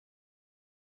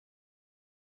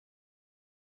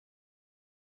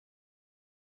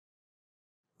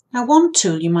Now, one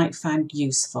tool you might find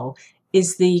useful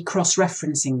is the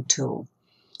cross-referencing tool.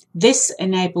 This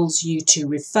enables you to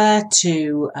refer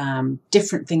to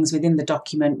different things within the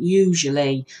document,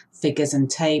 usually figures and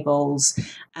tables,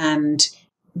 and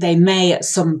they may at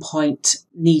some point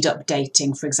need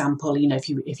updating. For example,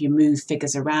 if you move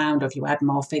figures around, or if you add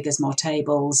more figures, more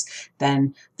tables,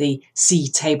 then the C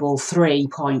table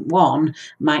 3.1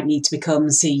 might need to become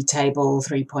C table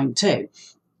 3.2.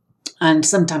 And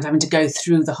sometimes having to go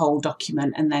through the whole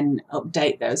document and then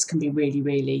update those can be really,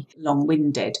 really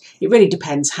long-winded. It really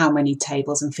depends how many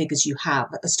tables and figures you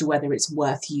have as to whether it's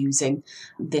worth using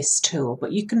this tool,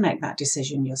 but you can make that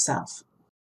decision yourself.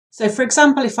 So for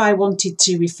example, if I wanted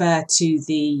to refer to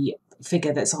the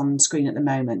figure that's on screen at the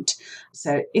moment,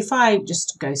 so if I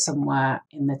just go somewhere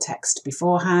in the text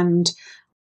beforehand,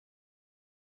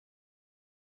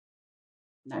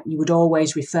 now you would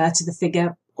always refer to the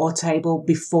figure or table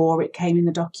before it came in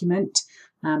the document.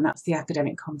 That's the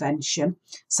academic convention.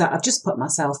 So I've just put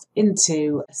myself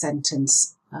into a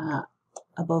sentence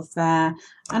above there,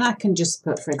 and I can just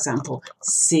put, for example,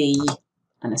 C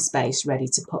and a space ready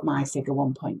to put my figure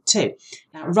 1.2.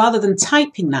 Now, rather than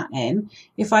typing that in,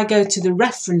 if I go to the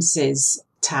references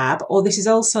tab, or this is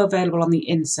also available on the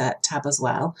insert tab as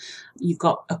well, you've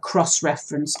got a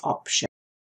cross-reference option.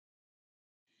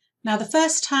 Now, the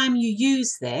first time you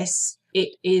use this,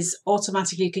 it is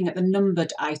automatically looking at the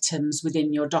numbered items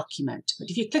within your document. But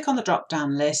if you click on the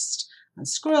drop-down list and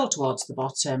scroll towards the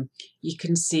bottom, you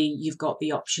can see you've got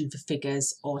the option for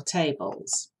figures or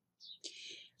tables.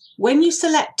 When you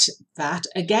select that,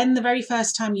 again, the very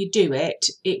first time you do it,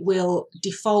 it will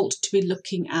default to be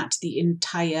looking at the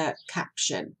entire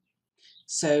caption.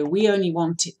 So we only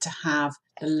want it to have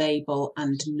the label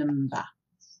and number.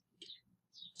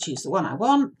 Choose the one I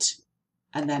want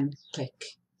and then click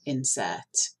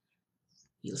Insert.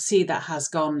 You'll see that has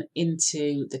gone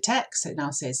into the text. It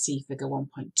now says C figure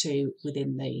 1.2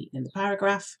 within the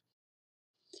paragraph,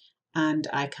 and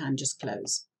I can just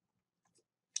close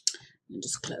and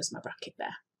just close my bracket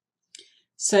there.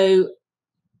 So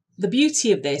the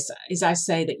beauty of this is, I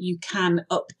say, that you can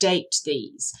update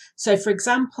these. So for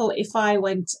example, if I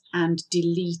went and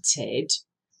deleted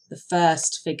the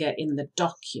first figure in the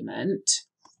document,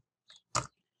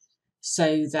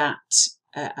 so that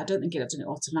I don't think I've done it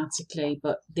automatically,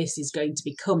 but this is going to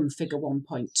become figure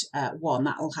 1.1. That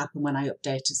will happen when I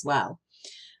update as well.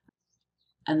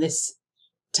 And this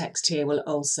text here will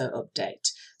also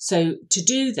update. So to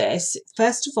do this,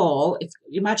 first of all, if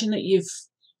you imagine that you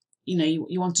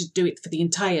want to do it for the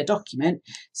entire document.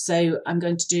 So I'm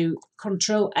going to do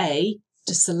Control A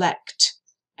to select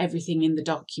everything in the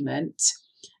document.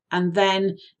 And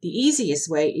then the easiest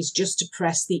way is just to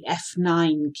press the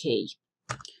F9 key.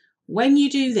 When you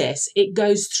do this, it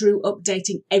goes through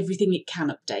updating everything it can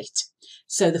update.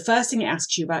 So the first thing it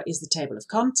asks you about is the table of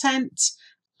content.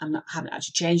 Haven't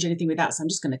actually changed anything with that, so I'm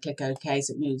just going to click OK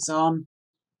so it moves on.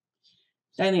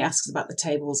 Then it asks about the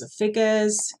tables of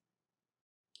figures.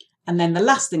 And then the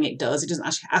last thing it does, it doesn't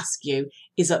actually ask you,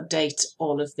 is update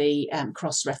all of the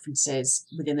cross-references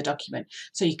within the document.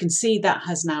 So you can see that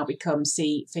has now become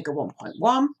C figure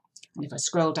 1.1. And if I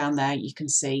scroll down there, you can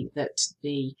see that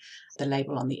the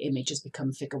label on the image has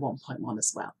become figure 1.1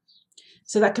 as well.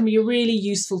 So that can be a really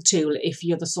useful tool if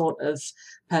you're the sort of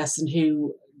person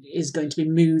who is going to be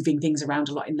moving things around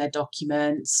a lot in their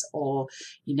documents, or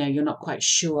you're not quite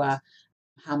sure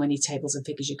how many tables and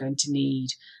figures you're going to need.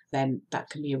 Then that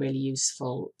can be a really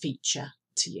useful feature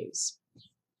to use.